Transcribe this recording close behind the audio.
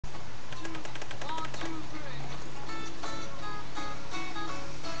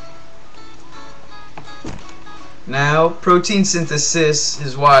Now, protein synthesis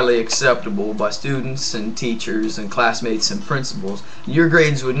is widely acceptable by students and teachers and classmates and principals. Your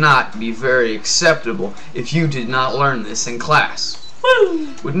grades would not be very acceptable if you did not learn this in class. Woo!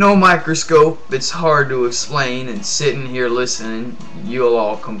 With no microscope, it's hard to explain, and sitting here listening, you'll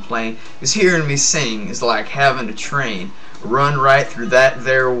all complain, because hearing me sing is like having a train run right through that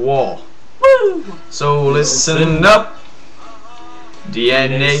there wall. Woo! So listen up.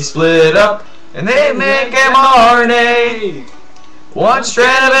 DNA split up, and they make mRNA. One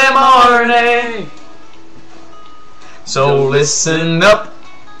strand of mRNA. So listen up.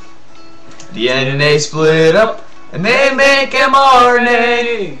 DNA split up, and they make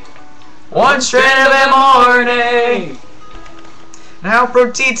mRNA. One strand of mRNA. Now,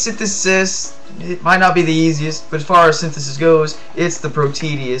 protein synthesis, it might not be the easiest, but as far as synthesis goes, it's the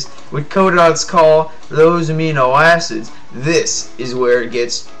proteidiest. What codons call those amino acids, this is where it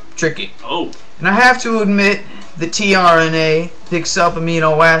gets tricky. Oh. And I have to admit that tRNA picks up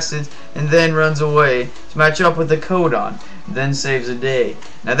amino acids and then runs away to match up with the codon, then saves a day.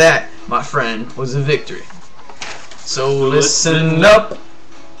 Now that, my friend, was a victory. So listen up.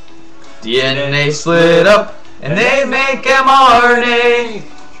 DNA split up, and they make mRNA.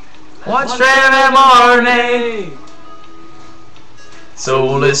 One strand of mRNA. So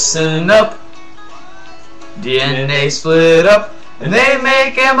listen up. DNA split up, and they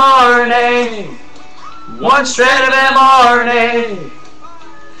make mRNA. One strand of mRNA.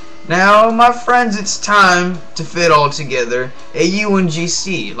 Now, my friends, it's time to fit all together. A U and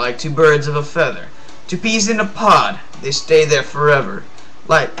GC, like two birds of a feather. Two peas in a pod, they stay there forever,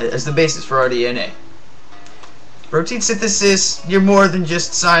 like as the basis for our DNA. Protein synthesis, you're more than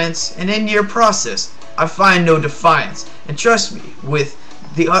just science, and in your process, I find no defiance. And trust me, with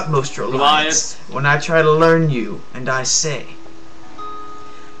the utmost reliance, when I try to learn you, and I say,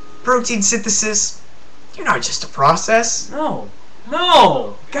 protein synthesis, you're not just a process. No.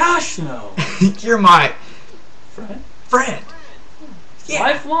 No. Gosh, no. You're my Friend. Yeah.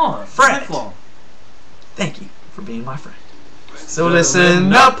 Lifelong. Friend. Lifelong. Thank you for being my friend. So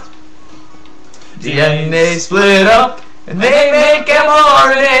listen up. DNA split up, and they make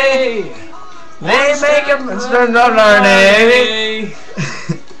mRNA. They make mRNA.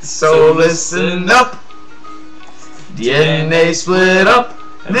 So listen up. DNA split up,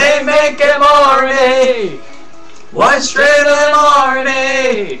 and they make mRNA. One strand of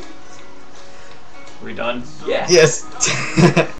mRNA. We done? Yeah. Yes.